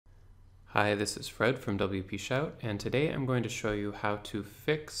Hi, this is Fred from WP Shout, and today I'm going to show you how to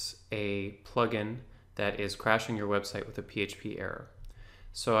fix a plugin that is crashing your website with a PHP error.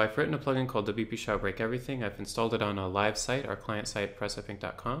 So I've written a plugin called WP Shout Break Everything. I've installed it on a live site, our client site,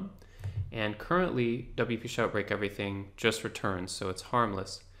 pressuppinc.com, and currently WP Shout Break Everything just returns, so it's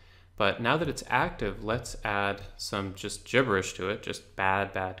harmless. But now that it's active, let's add some just gibberish to it, just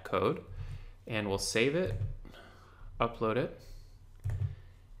bad code, and we'll save it, upload it,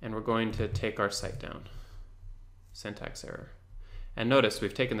 and we're going to take our site down. Syntax error. And notice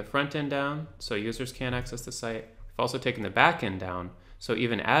we've taken the front end down so users can't access the site. We've also taken the back end down so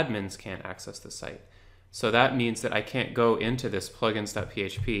even admins can't access the site. So that means that I can't go into this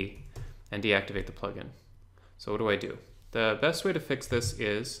plugins.php and deactivate the plugin. So what do? The best way to fix this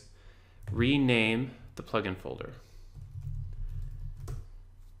is rename the plugin folder.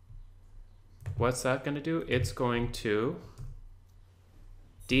 What's that going to do? It's going to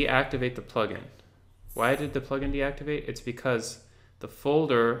deactivate the plugin. Why did the plugin deactivate? It's because the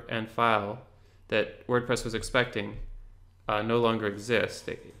folder and file that WordPress was expecting no longer exists.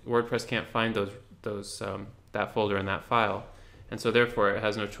 WordPress can't find that folder and that file, and so therefore it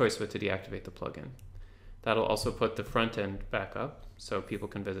has no choice but to deactivate the plugin. That'll also put the front end back up so people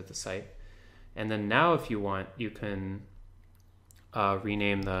can visit the site. And then now if you want, you can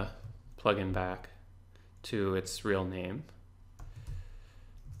rename the plugin back to its real name.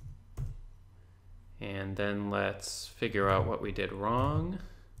 And then let's figure out what we did wrong.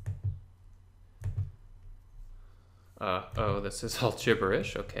 Oh, this is all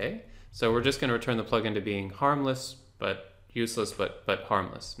gibberish, okay. So we're just gonna return the plugin to being harmless, but useless, but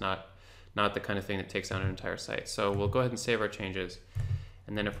harmless, not the kind of thing that takes down an entire site. So we'll go ahead and save our changes.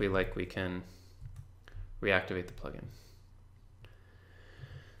 And then if we like, we can reactivate the plugin.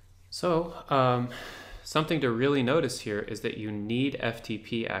 So something to really notice here is that you need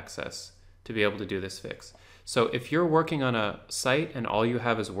FTP access to be able to do this fix. So if you're working on a site and all you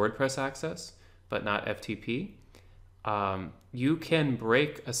have is WordPress access, but not FTP, you can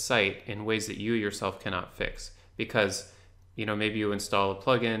break a site in ways that you yourself cannot fix because, maybe you install a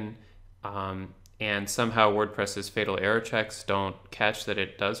plugin and somehow WordPress's fatal error checks don't catch that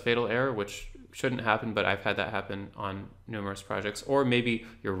it does fatal error, which shouldn't happen, but I've had that happen on numerous projects. Or maybe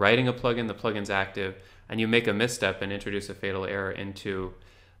you're writing a plugin, the plugin's active, and you make a misstep and introduce a fatal error into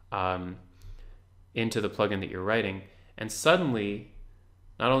the plugin that you're writing, and suddenly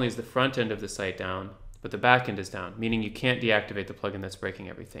not only is the front end of the site down, but the back end is down, meaning you can't deactivate the plugin that's breaking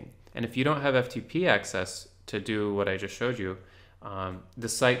everything. And if you don't have FTP access to do what I just showed you, the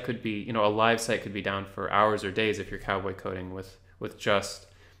site could be, a live site could be down for hours or days if you're cowboy coding with just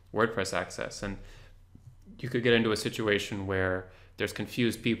WordPress access. And you could get into a situation where there's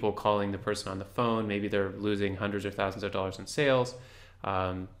confused people calling the person on the phone. Maybe they're losing hundreds or thousands of dollars in sales.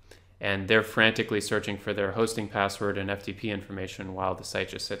 And they're frantically searching for their hosting password and FTP information while the site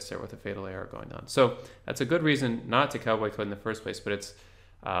just sits there with a fatal error going on. So that's a good reason not to cowboy code in the first place, but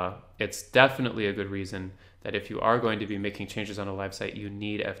it's definitely a good reason that if you are going to be making changes on a live site, you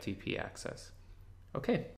need FTP access. Okay,